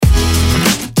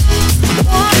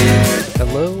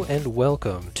Hello and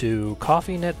welcome to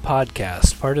CoffeeNet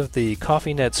Podcast, part of the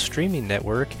CoffeeNet streaming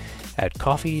network at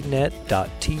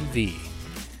coffeenet.tv.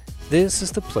 This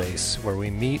is the place where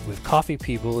we meet with coffee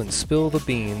people and spill the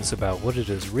beans about what it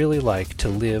is really like to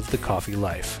live the coffee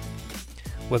life.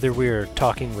 Whether we're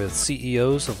talking with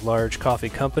CEOs of large coffee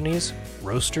companies,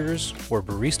 roasters, or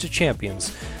barista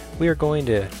champions, we are going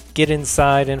to get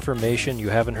inside information you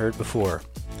haven't heard before.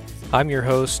 I'm your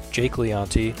host, Jake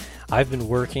Leonti. I've been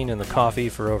working in the coffee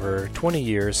for over 20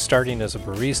 years, starting as a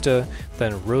barista,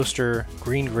 then roaster,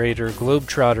 green grader,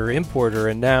 globetrotter, importer,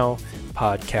 and now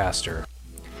podcaster.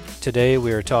 Today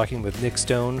we are talking with Nick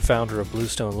Stone, founder of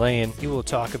Bluestone Lane. He will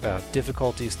talk about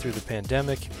difficulties through the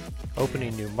pandemic,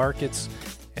 opening new markets,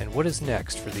 and what is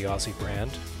next for the Aussie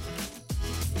brand.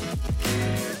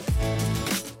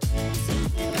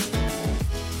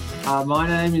 My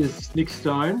name is Nick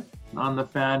Stone. I'm the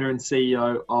founder and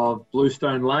CEO of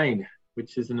Bluestone Lane,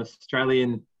 which is an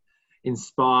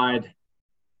Australian-inspired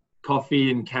coffee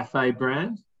and cafe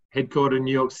brand, headquartered in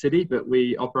New York City, but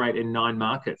we operate in 9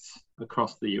 markets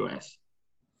across the US.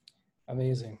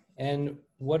 Amazing. And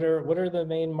what are the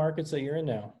main markets that you're in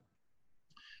now?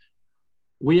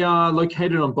 We are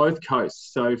located on both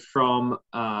coasts, so from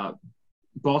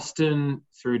Boston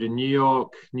through to New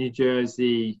York, New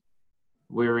Jersey.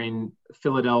 We're in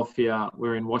Philadelphia,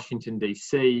 we're in Washington,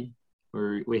 D.C.,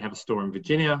 we have a store in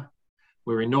Virginia,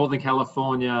 we're in Northern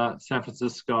California, San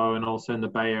Francisco, and also in the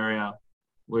Bay Area.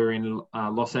 We're in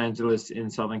Los Angeles in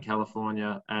Southern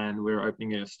California, and we're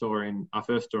opening our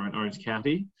first store in Orange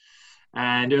County.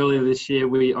 And earlier this year,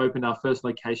 we opened our first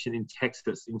location in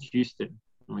Texas, in Houston,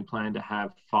 and we plan to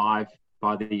have 5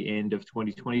 by the end of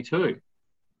 2022.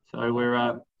 So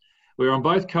we're on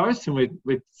both coasts, and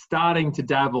we're starting to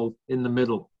dabble in the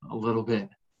middle a little bit.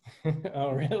 Oh,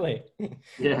 really?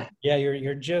 Yeah. Yeah,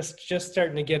 you're just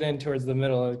starting to get in towards the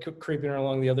middle, creeping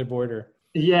along the other border.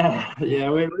 Yeah.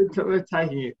 We're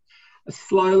taking it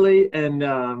slowly and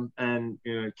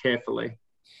carefully.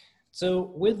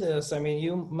 So with this, I mean,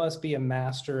 you must be a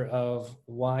master of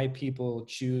why people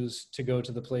choose to go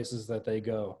to the places that they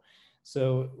go.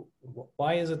 So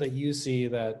why is it that you see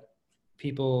that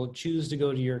people choose to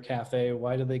go to your cafe?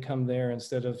 Why do they come there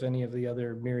instead of any of the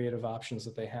other myriad of options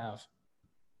that they have?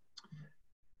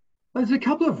 There's a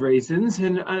couple of reasons,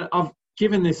 and I've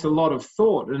given this a lot of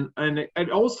thought, and it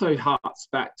also harks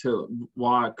back to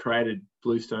why I created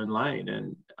Bluestone Lane.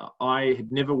 And I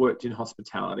had never worked in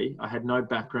hospitality. I had no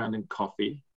background in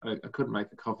coffee. I couldn't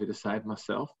make the coffee to save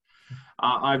myself.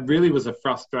 I really was a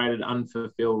frustrated,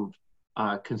 unfulfilled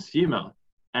consumer.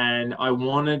 And I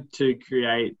wanted to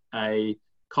create a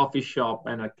coffee shop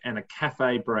and a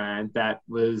cafe brand that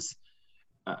was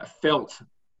felt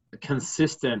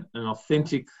consistent and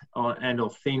authentic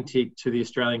to the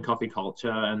Australian coffee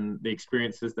culture and the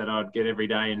experiences that I'd get every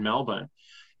day in Melbourne.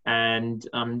 And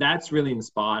that's really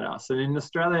inspired us. And in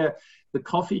Australia, the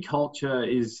coffee culture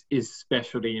is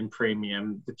specialty and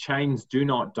premium. The chains do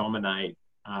not dominate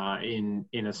in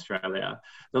Australia.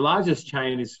 The largest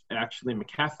chain is actually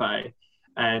McCafe.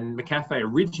 And McCafe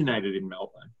originated in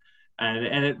Melbourne,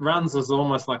 and it runs as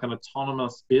almost like an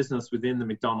autonomous business within the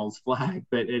McDonald's flag,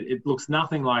 but it looks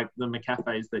nothing like the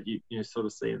McCafes that you sort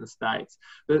of see in the States.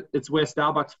 But it's where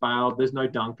Starbucks failed. There's no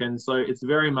Dunkin', so it's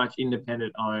very much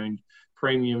independent owned,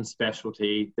 premium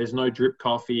specialty. There's no drip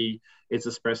coffee. It's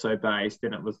espresso based,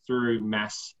 and it was through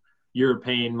mass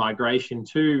European migration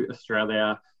to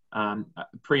Australia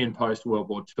pre and post World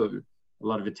War II. A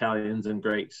lot of Italians and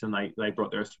Greeks, and they brought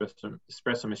their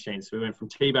espresso machines. So we went from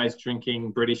tea-based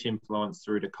drinking, British influence,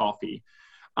 through to coffee.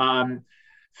 For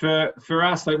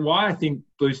us, like why I think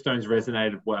Bluestone's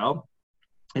resonated well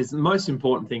is the most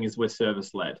important thing is we're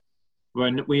service-led.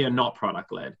 We are not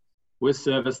product-led. We're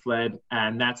service-led,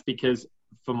 and that's because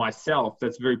for myself,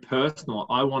 that's very personal.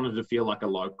 I wanted to feel like a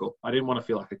local. I didn't want to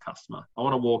feel like a customer. I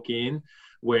want to walk in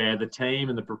where the team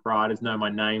and the proprietors know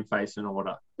my name, face, and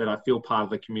order, that I feel part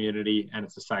of the community, and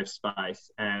it's a safe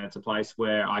space, and it's a place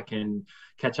where I can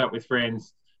catch up with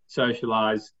friends,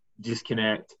 socialize,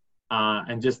 disconnect,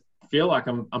 and just feel like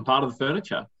I'm part of the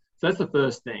furniture. So that's the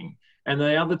first thing. And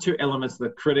the other 2 elements that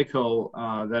are critical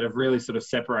that have really sort of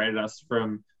separated us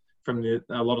from a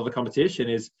lot of the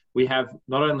competition is we have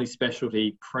not only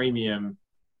specialty, premium,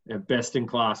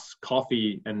 best-in-class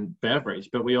coffee and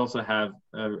beverage, but we also have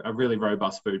a really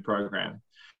robust food program.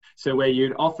 So where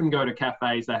you'd often go to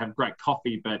cafes that have great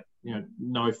coffee, but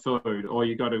no food, or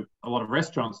you go to a lot of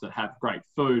restaurants that have great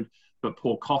food but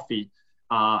poor coffee,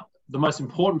 the most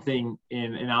important thing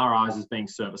in our eyes is being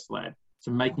service-led.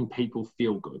 So making people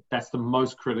feel good. That's the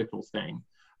most critical thing.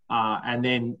 And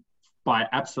then by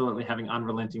absolutely having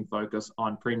unrelenting focus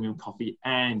on premium coffee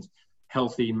and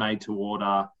healthy, made to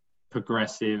order,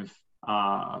 progressive,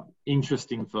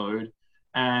 interesting food.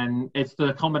 And it's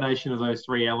the combination of those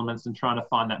three elements and trying to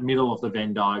find that middle of the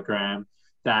Venn diagram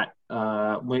that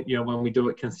when we do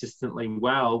it consistently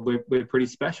well, we're pretty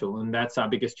special. And that's our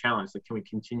biggest challenge. Like, can we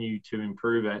continue to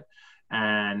improve it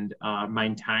and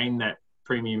maintain that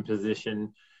premium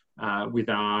position with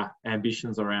our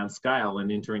ambitions around scale and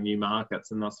entering new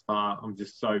markets? And thus far, I'm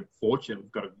just so fortunate.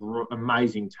 We've got an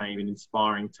amazing team, an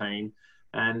inspiring team,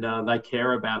 and they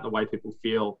care about the way people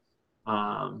feel.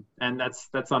 And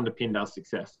that's underpinned our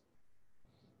success.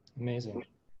 Amazing.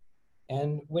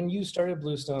 And when you started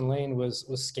Bluestone Lane, was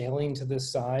scaling to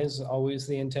this size always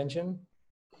the intention?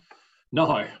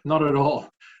 No, not at all.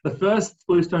 The first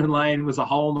Bluestone Lane was a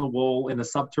hole in the wall in a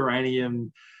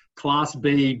subterranean Class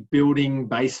B building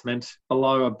basement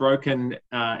below a broken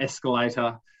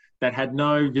escalator that had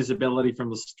no visibility from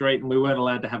the street, and we weren't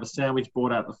allowed to have a sandwich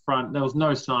board out the front. There was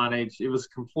no signage. It was a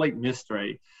complete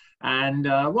mystery. And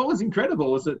what was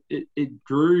incredible was that it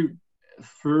grew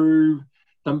through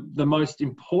the most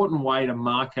important way to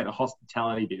market a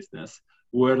hospitality business,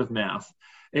 word of mouth.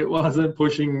 It wasn't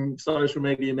pushing social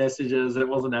media messages. It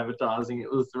wasn't advertising.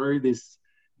 It was through the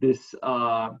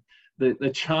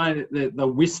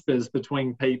whispers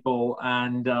between people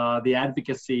and the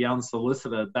advocacy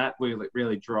unsolicited that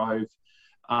really drove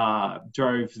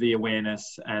the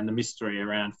awareness and the mystery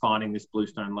around finding this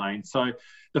Bluestone Lane. So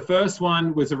the first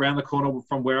one was around the corner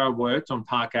from where I worked on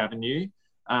Park Avenue.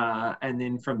 And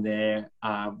then from there,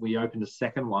 we opened a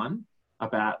second one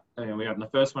we opened the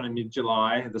first one in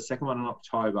mid-July, the second one in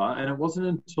October. And it wasn't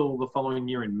until the following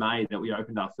year in May that we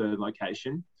opened our third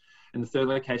location. And the third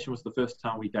location was the first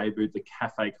time we debuted the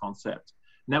cafe concept.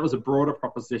 And that was a broader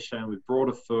proposition with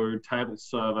broader food, table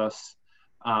service,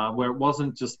 where it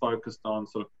wasn't just focused on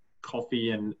sort of coffee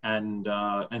and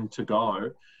to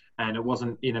go. And it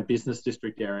wasn't in a business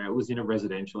district area. It was in a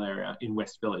residential area in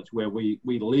West Village where we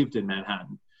lived in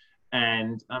Manhattan.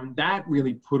 And that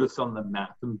really put us on the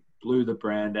map and blew the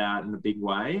brand out in a big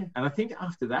way. And I think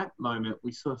after that moment,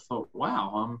 we sort of thought,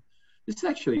 wow, this is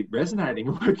actually resonating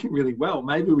and working really well.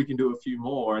 Maybe we can do a few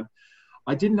more. And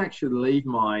I didn't actually leave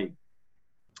my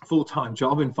full-time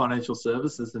job in financial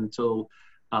services until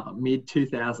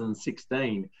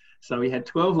mid-2016. So we had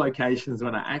 12 locations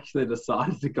when I actually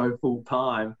decided to go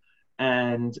full-time.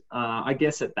 And I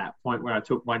guess at that point where I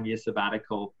took 1 year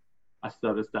sabbatical, I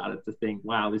sort of started to think,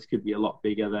 wow, this could be a lot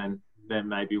bigger than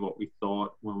maybe what we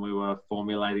thought when we were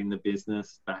formulating the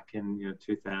business back in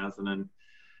 2010.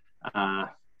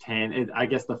 I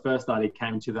guess the first idea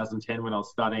came in 2010 when I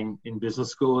was studying in business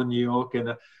school in New York,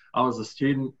 and I was a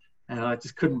student, and I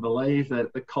just couldn't believe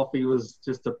that the coffee was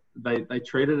just they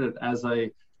treated it as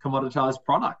a commoditized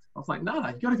product. I was like, no,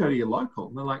 you got to go to your local.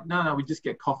 And they're like, no, we just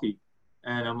get coffee.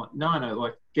 And I'm like, no,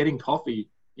 like getting coffee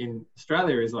in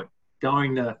Australia is like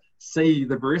going to see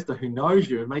the barista who knows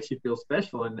you and makes you feel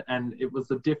special. And it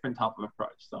was a different type of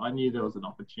approach. So I knew there was an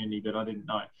opportunity, but I didn't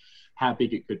know how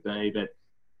big it could be. But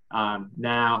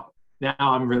now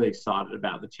I'm really excited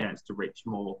about the chance to reach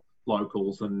more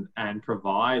locals and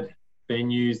provide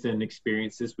venues and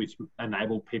experiences which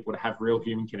enable people to have real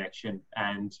human connection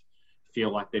and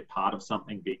feel like they're part of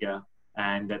something bigger,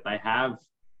 and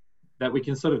that we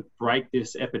can sort of break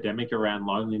this epidemic around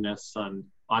loneliness and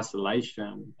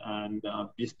isolation and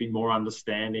just be more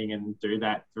understanding, and do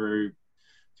that through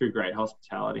great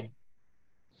hospitality.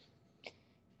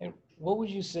 And what would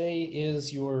you say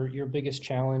is your biggest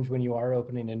challenge when you are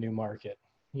opening a new market?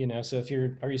 So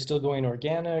are you still going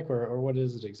organic or what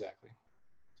is it exactly?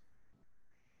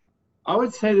 I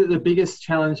would say that the biggest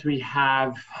challenge we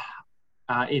have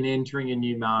in entering a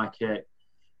new market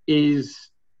is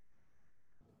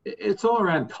it's all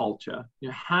around culture.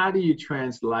 How do you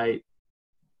translate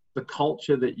the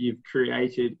culture that you've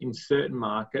created in certain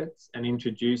markets and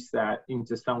introduce that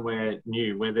into somewhere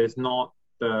new where there's not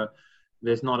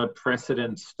a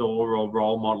precedent store or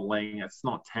role modeling? It's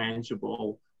not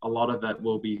tangible. A lot of it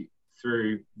will be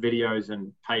through videos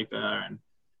and paper, and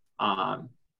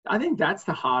I think that's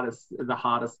the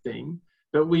hardest thing.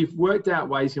 But we've worked out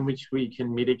ways in which we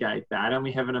can mitigate that, and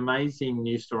we have an amazing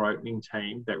new store opening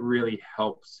team that really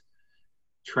helps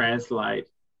translate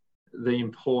the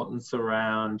importance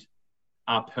around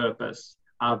our purpose,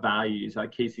 our values, our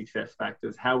key success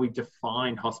factors, how we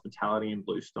define hospitality in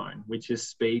Bluestone, which is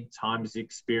speed times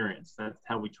experience. That's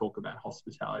how we talk about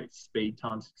hospitality: speed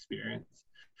times experience.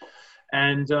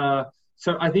 And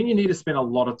so I think you need to spend a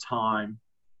lot of time,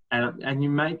 and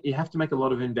you have to make a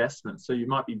lot of investments. So you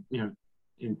might be,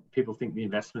 people think the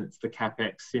investment's the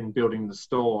capex in building the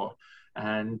store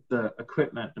and the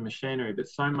equipment, the machinery, but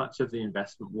so much of the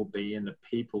investment will be in the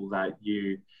people that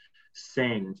you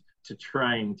send, to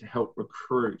train, to help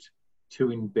recruit, to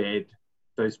embed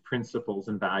those principles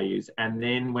and values. And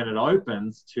then when it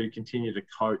opens, to continue to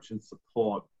coach and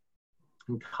support,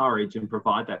 encourage and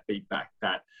provide that feedback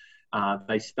that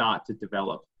they start to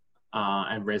develop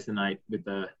and resonate with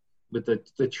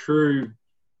the true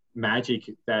magic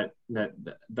that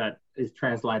is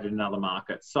translated in other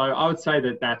markets. So I would say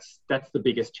that's the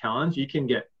biggest challenge. You can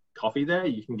get coffee there,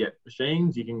 you can get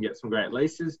machines, you can get some great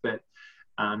leases, but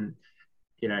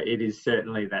it is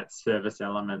certainly that service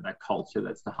element, that culture,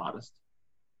 that's the hardest.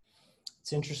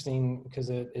 It's interesting because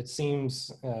it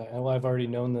seems, and I've already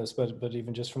known this, but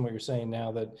even just from what you're saying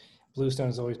now, that Bluestone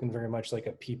has always been very much like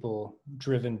a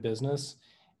people-driven business.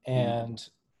 And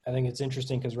I think it's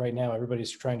interesting because right now everybody's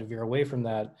trying to veer away from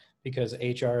that because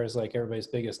HR is like everybody's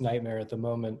biggest nightmare at the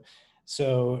moment.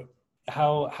 So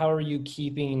how are you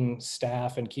keeping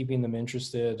staff and keeping them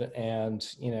interested? And,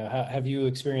 have you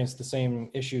experienced the same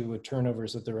issue with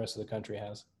turnovers that the rest of the country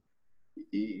has?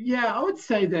 Yeah, I would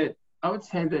say that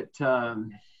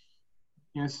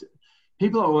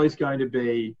people are always going to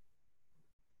be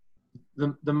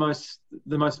the most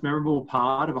memorable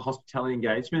part of a hospitality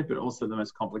engagement, but also the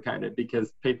most complicated,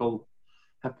 because people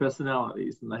have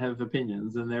personalities and they have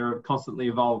opinions and they're constantly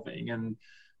evolving, and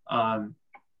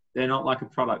they're not like a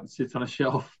product that sits on a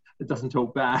shelf that doesn't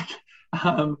talk back.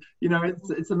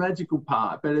 It's a magical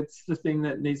part, but it's the thing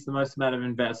that needs the most amount of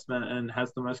investment and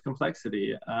has the most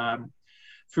complexity.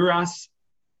 For us,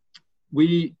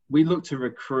 we look to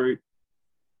recruit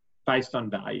based on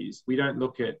values. We don't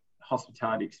look at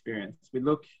hospitality experience. We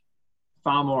look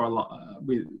far more.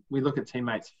 We look at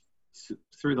teammates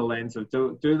through the lens of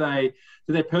do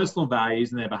their personal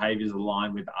values and their behaviours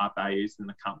align with our values in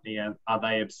the company, and are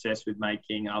they obsessed with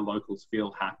making our locals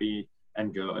feel happy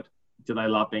and good? Do they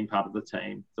love being part of the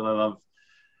team? Do they love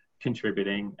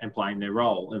contributing and playing their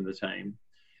role in the team?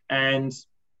 And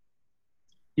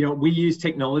we use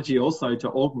technology also to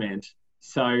augment,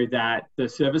 so that the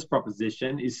service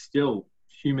proposition is still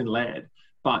human-led,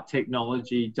 but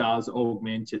technology does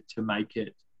augment it to make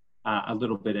it a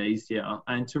little bit easier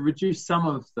and to reduce some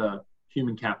of the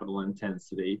human capital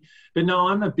intensity. But no,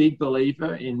 I'm a big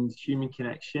believer in human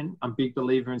connection. I'm a big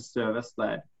believer in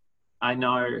service-led. I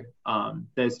know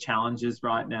there's challenges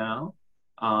right now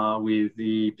with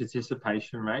the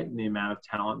participation rate and the amount of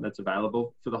talent that's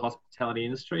available for the hospitality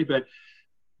industry, but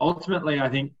ultimately, I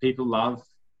think people love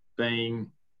being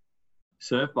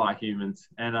served by humans,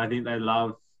 and I think they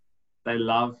love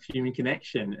human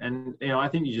connection. And I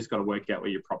think you just got to work out where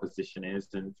your proposition is.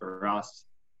 And for us,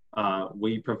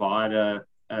 we provide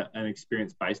an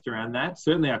experience based around that.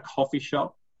 Certainly, our coffee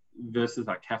shop versus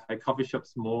our cafe. Coffee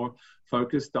shop's more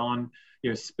focused on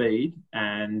speed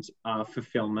and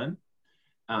fulfillment.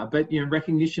 But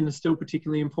recognition is still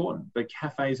particularly important. But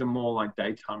cafes are more like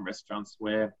daytime restaurants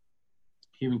where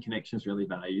human connection is really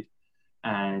valued.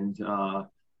 And,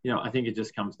 I think it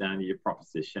just comes down to your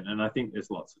proposition. And I think there's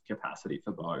lots of capacity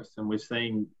for both. And we're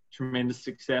seeing tremendous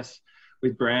success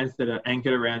with brands that are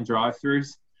anchored around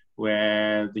drive-thrus,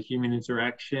 where the human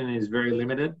interaction is very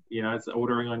limited. It's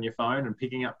ordering on your phone and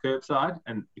picking up curbside,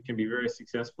 and it can be very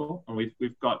successful. And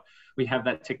we have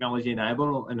that technology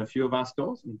enabled in a few of our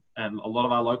stores, and a lot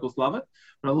of our locals love it.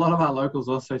 But a lot of our locals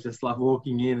also just love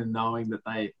walking in and knowing that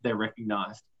they're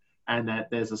recognized, and that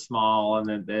there's a smile, and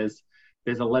that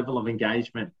there's a level of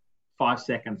engagement, 5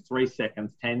 seconds, 3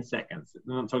 seconds, 10 seconds.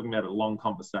 I'm not talking about a long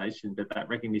conversation, but that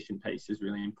recognition piece is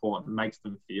really important. It makes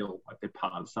them feel like they're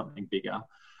part of something bigger,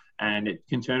 and it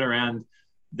can turn around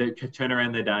their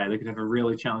day. They could have a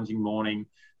really challenging morning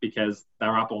because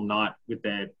they're up all night with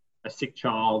a sick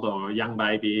child or a young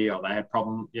baby, or they had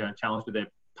challenge with their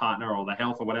partner or their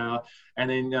health or whatever, and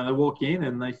then they walk in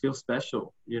and they feel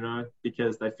special,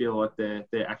 because they feel like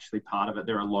they're actually part of it.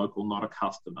 They're a local, not a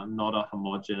customer, not a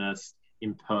homogenous,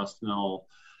 impersonal,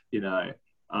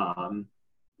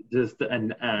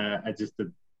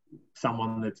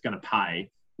 someone that's going to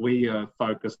pay. We are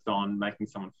focused on making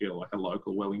someone feel like a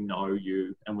local, where we know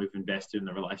you and we've invested in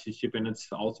the relationship, and it's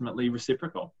ultimately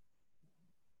reciprocal.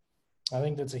 I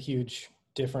think that's a huge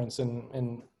difference,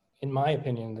 and in my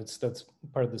opinion, that's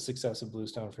part of the success of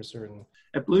Bluestone for certain.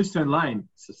 At Bluestone Lane,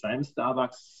 it's the same as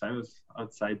Starbucks, same as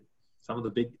I'd say some of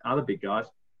the other big guys.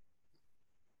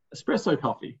 Espresso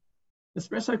coffee.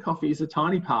 Espresso coffee is a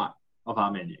tiny part of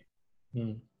our menu.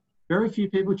 Very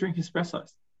few people drink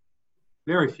espressos.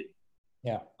 Very few.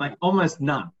 Yeah. Like almost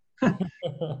none.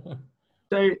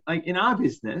 So like in our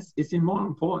business, it's more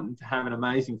important to have an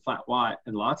amazing flat white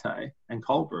and latte and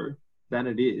cold brew than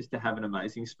it is to have an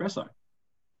amazing espresso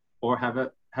or have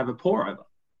a pour over.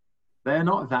 They are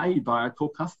not valued by our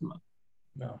core customer.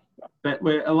 No. But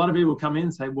where a lot of people come in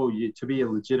and say, well, to be a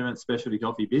legitimate specialty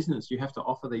coffee business, you have to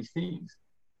offer these things.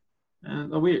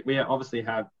 And we obviously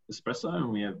have espresso and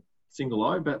we have single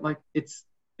O, but like it's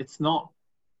not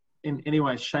in any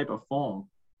way, shape, or form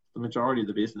the majority of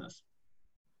the business.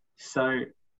 So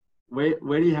where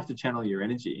do you have to channel your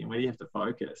energy and where do you have to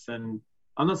focus? And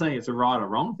I'm not saying it's a right or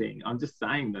wrong thing. I'm just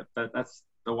saying that's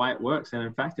the way it works. And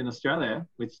in fact, in Australia,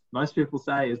 which most people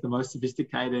say is the most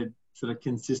sophisticated, sort of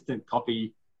consistent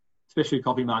coffee, especially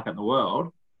coffee market in the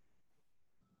world,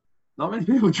 not many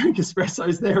people drink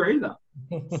espressos there either.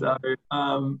 So,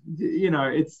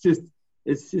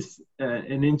 it's just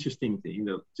an interesting thing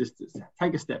to just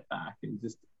take a step back and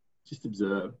just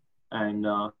observe and,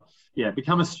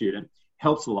 become a student.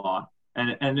 Helps a lot.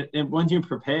 And when you're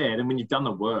prepared and when you've done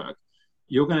the work,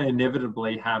 you're going to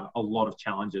inevitably have a lot of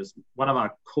challenges. One of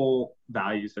our core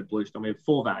values at Bluestone, we have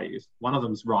 4 values. One of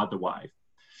them is ride the wave.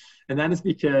 And that is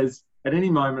because at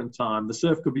any moment in time, the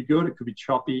surf could be good, it could be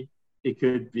choppy, it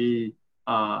could be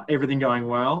everything going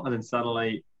well, and then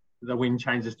suddenly the wind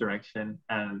changes direction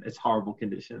and it's horrible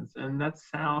conditions. And that's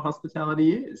how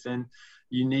hospitality is. And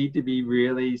you need to be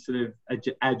really sort of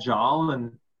agile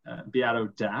and be able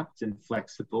to adapt and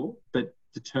flexible, but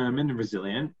determined and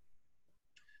resilient.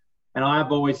 And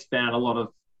I've always found a lot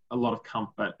of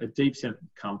comfort, a deep sense of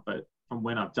comfort from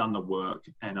when I've done the work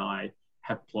and I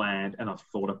have planned and I've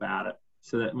thought about it,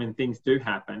 so that when things do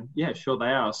happen, yeah, sure, they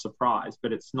are a surprise,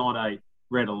 but it's not a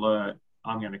red alert,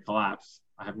 I'm going to collapse,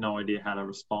 I have no idea how to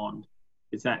respond.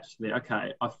 It's actually,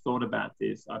 okay, I've thought about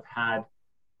this,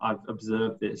 I've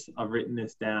observed this, I've written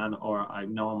this down, or I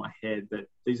know in my head that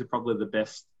these are probably the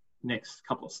best next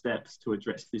couple of steps to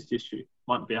address this issue.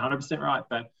 Might not be 100% right,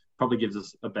 but probably gives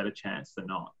us a better chance than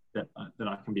not that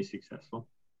I can be successful.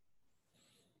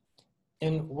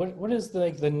 And what is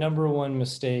the number one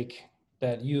mistake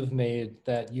that you've made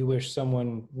that you wish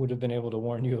someone would have been able to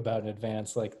warn you about in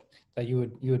advance, like that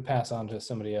you would pass on to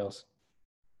somebody else?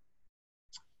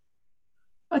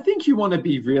 I think you want to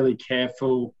be really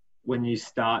careful when you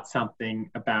start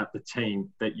something about the team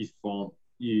that you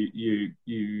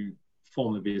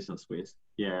form the business with.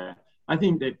 Yeah, I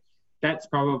think that's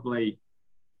probably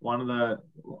one of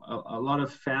a lot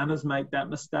of founders make that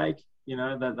mistake,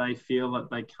 that they feel that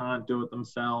they can't do it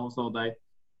themselves, or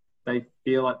they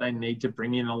feel like they need to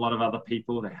bring in a lot of other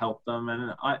people to help them.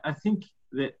 And I think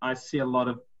that I see a lot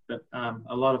of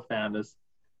founders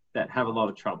that have a lot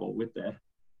of trouble with their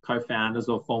co-founders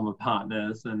or former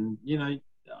partners. And,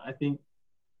 I think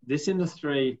this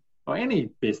industry or any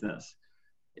business,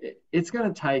 it's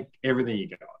going to take everything you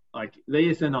got. Like,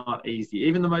 these are not easy.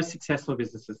 Even the most successful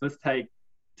businesses, let's take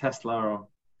Tesla or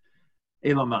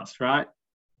Elon Musk, right?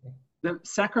 The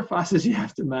sacrifices you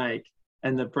have to make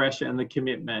and the pressure and the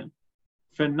commitment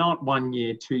for not 1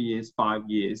 year, 2 years, 5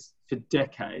 years, for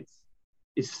decades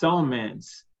is so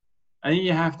immense. I think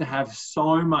you have to have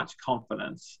so much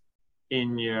confidence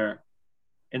in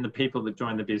the people that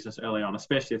join the business early on,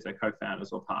 especially if they're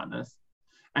co-founders or partners.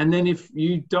 And then if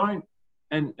you don't,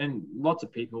 and lots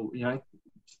of people,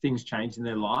 things change in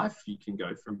their life. You can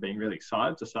go from being really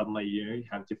excited to suddenly you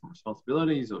have different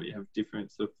responsibilities, or you have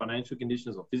different sort of financial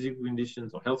conditions or physical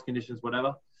conditions or health conditions,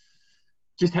 whatever.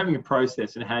 Just having a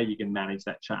process and how you can manage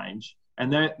that change.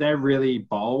 And they're really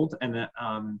bold and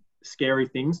scary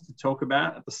things to talk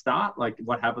about at the start, like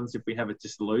what happens if we have a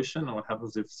dissolution, or what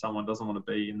happens if someone doesn't want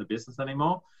to be in the business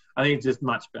anymore. I think it's just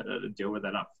much better to deal with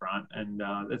that up front, and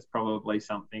that's probably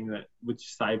something that would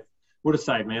have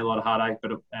saved me a lot of heartache,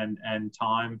 and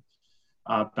time.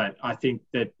 But I think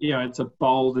that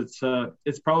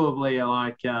it's probably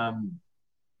like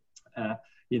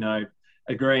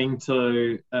agreeing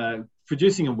to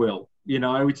producing a will,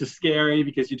 which is scary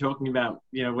because you're talking about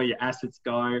where your assets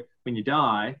go when you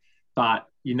die. But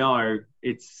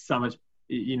it's so much,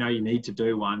 you need to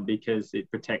do one because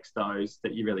it protects those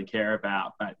that you really care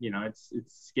about. But it's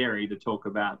scary to talk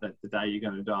about that the day you're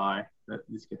going to die, that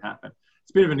this could happen.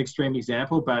 It's a bit of an extreme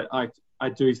example, but I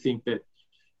do think that,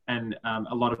 and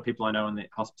a lot of people I know in the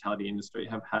hospitality industry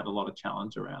have had a lot of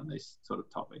challenge around this sort of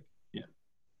topic. Yeah.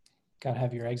 Gotta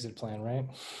have your exit plan, right?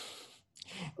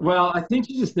 Well, I think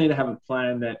you just need to have a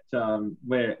plan that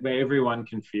where everyone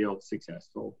can feel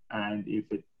successful, and if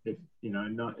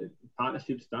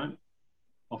partnerships don't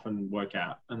often work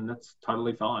out, and that's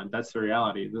totally fine. That's the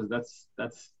reality. That's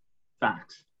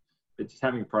facts. But just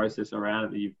having a process around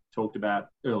it that you've talked about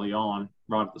early on,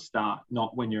 right at the start,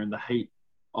 not when you're in the heat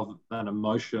of an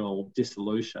emotional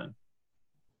dissolution,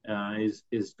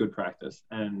 is good practice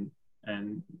and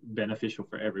beneficial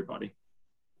for everybody.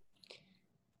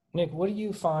 Nick, what do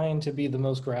you find to be the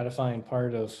most gratifying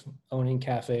part of owning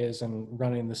cafes and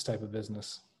running this type of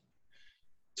business?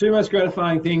 Two most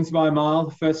gratifying things by a mile.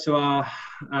 The first two are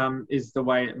is the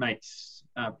way it makes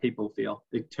people feel.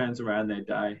 It turns around their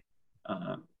day.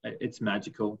 It's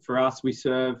magical. For us, we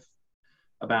serve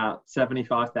about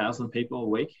 75,000 people a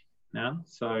week now.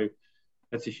 So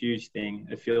that's a huge thing.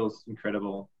 It feels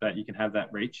incredible that you can have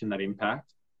that reach and that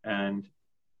impact. And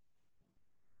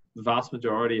the vast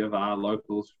majority of our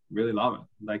locals really love it.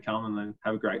 They come and they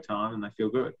have a great time and they feel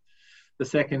good. The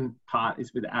second part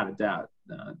is without a doubt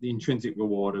the intrinsic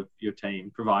reward of your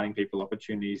team, providing people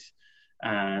opportunities,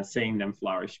 seeing them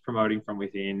flourish, promoting from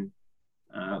within.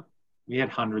 We had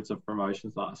hundreds of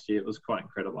promotions last year. It was quite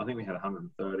incredible. I think we had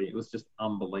 130. It was just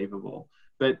unbelievable.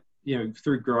 But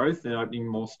through growth and opening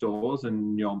more stores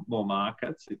and more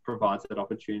markets, it provides that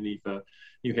opportunity for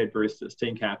new head baristas,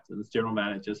 team captains, general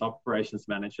managers, operations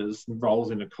managers,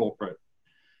 roles in a corporate.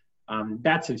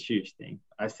 That's a huge thing.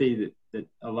 I see that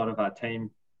a lot of our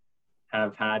team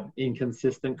have had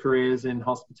inconsistent careers in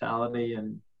hospitality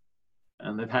and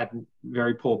they've had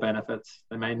very poor benefits.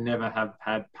 They may never have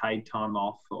had paid time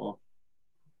off or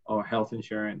health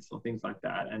insurance or things like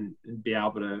that, and be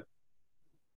able to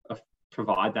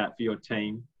provide that for your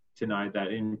team, to know that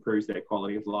it improves their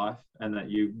quality of life and that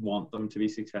you want them to be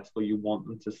successful, you want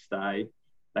them to stay,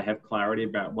 they have clarity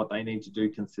about what they need to do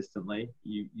consistently.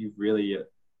 You really are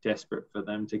desperate for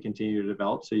them to continue to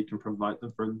develop so you can promote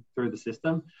them through the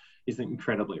system, is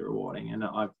incredibly rewarding. And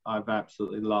I've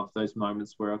absolutely loved those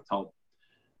moments where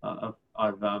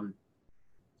I've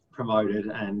promoted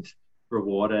and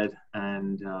rewarded,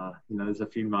 and there's a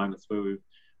few moments where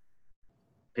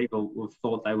people have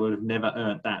thought they would have never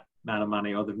earned that amount of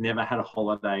money, or they've never had a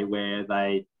holiday where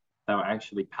they were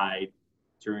actually paid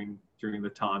during the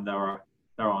time they were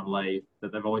on leave,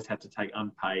 that they've always had to take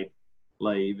unpaid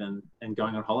leave, and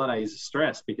going on holiday is a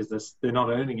stress because they're not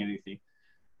earning anything.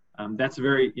 That's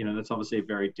obviously a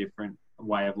very different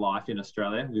way of life in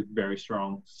Australia with very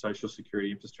strong social security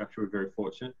infrastructure. We're very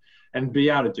fortunate, and be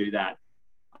able to do that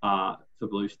for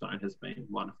Bluestone has been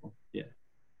wonderful. Yeah,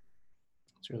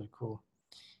 it's really cool.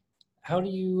 How do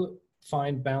you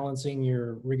find balancing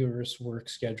your rigorous work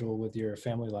schedule with your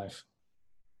family life?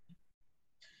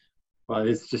 Well,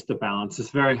 it's just a balance.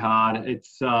 It's very hard.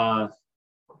 It's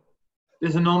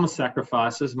there's enormous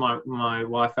sacrifices. My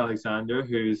wife Alexandra,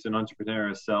 who's an entrepreneur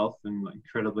herself and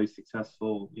incredibly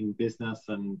successful in business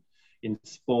and in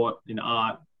sport, in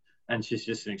art, and she's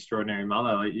just an extraordinary mother.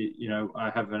 I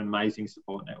have an amazing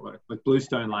support network. Like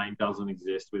Bluestone Lane doesn't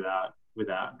exist without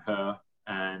her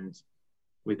and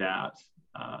without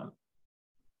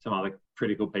some other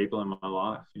critical people in my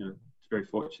life. It's very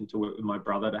fortunate to work with my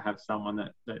brother, to have someone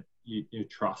that you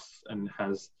trust and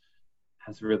has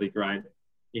really great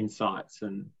insights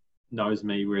and knows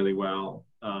me really well.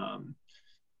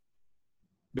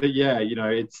 But yeah,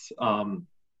 it's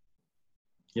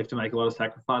you have to make a lot of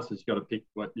sacrifices. You've got to pick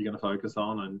what you're going to focus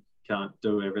on, and can't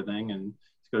do everything, and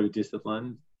it's got to be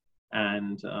disciplined.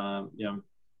 And I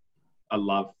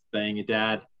love being a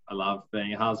dad. I love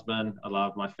being a husband. I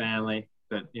love my family.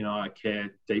 But I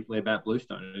care deeply about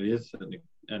Bluestone. It is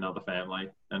another family,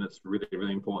 and it's really,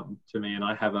 really important to me. And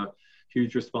I have a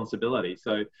huge responsibility.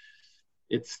 So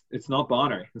it's not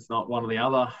binary. It's not one or the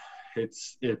other.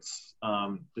 It's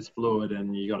fluid,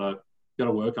 and you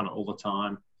gotta work on it all the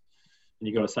time. And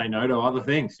you got to say no to other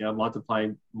things. I'd like to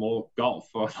play more golf,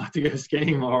 or I'd like to go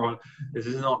skiing more. This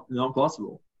is not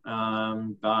possible.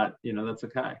 But that's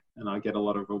okay, and I get a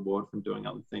lot of reward from doing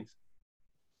other things.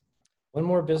 One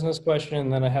more business question,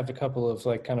 and then I have a couple of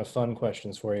kind of fun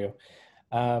questions for you.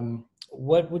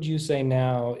 What would you say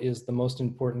now is the most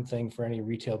important thing for any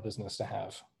retail business to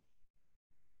have?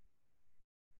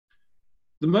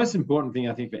 The most important thing,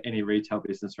 I think, for any retail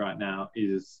business right now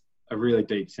is a really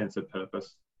deep sense of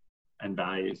purpose and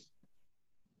values.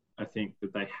 I think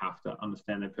that they have to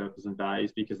understand their purpose and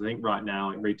values, because I think right now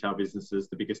in retail businesses,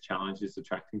 the biggest challenge is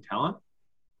attracting talent,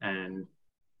 and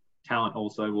talent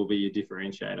also will be a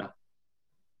differentiator.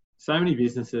 So many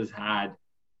businesses had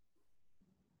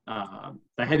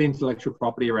intellectual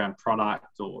property around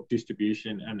product or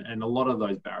distribution, and a lot of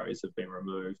those barriers have been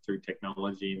removed through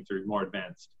technology and through more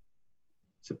advanced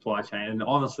supply chain. And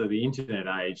honestly, the internet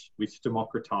age, which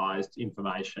democratized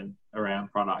information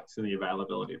around products and the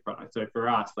availability of products. So for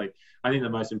us, I think the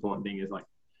most important thing is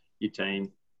your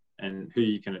team and who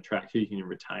you can attract, who you can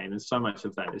retain. And so much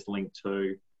of that is linked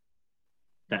to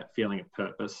that feeling of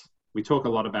purpose. We talk a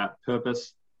lot about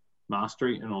purpose,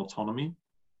 mastery, and autonomy,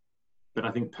 but I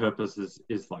think purpose is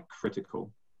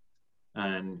critical,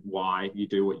 and why you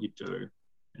do what you do.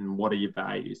 And what are your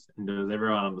values? And does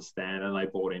everyone understand, and they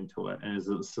bought into it? And is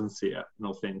it sincere and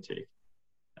authentic?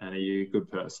 And are you a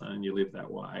good person and you live that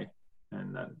way?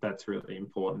 and that's really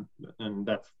important. And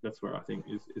that's where I think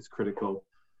is critical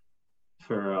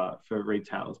for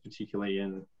retailers, particularly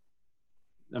in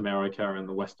America and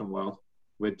the Western world,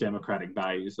 where democratic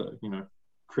values are,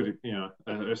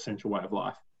 an essential way of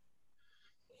life.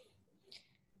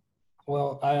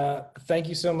 Well, thank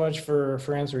you so much for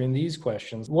answering these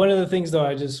questions. One of the things, though,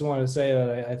 I just want to say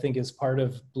that I think is part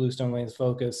of Bluestone Lane's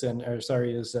focus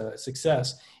is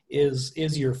success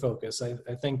is your focus.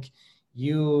 I think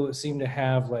you seem to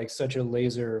have like such a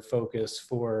laser focus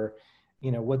for,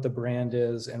 what the brand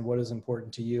is and what is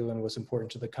important to you and what's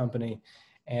important to the company.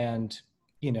 And,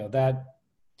 that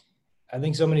I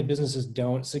think so many businesses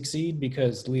don't succeed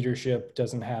because leadership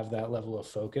doesn't have that level of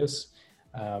focus.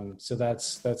 So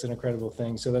that's an incredible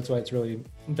thing. So that's why it's really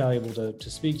valuable to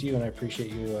speak to you, and I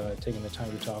appreciate you taking the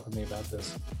time to talk with me about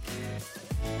this.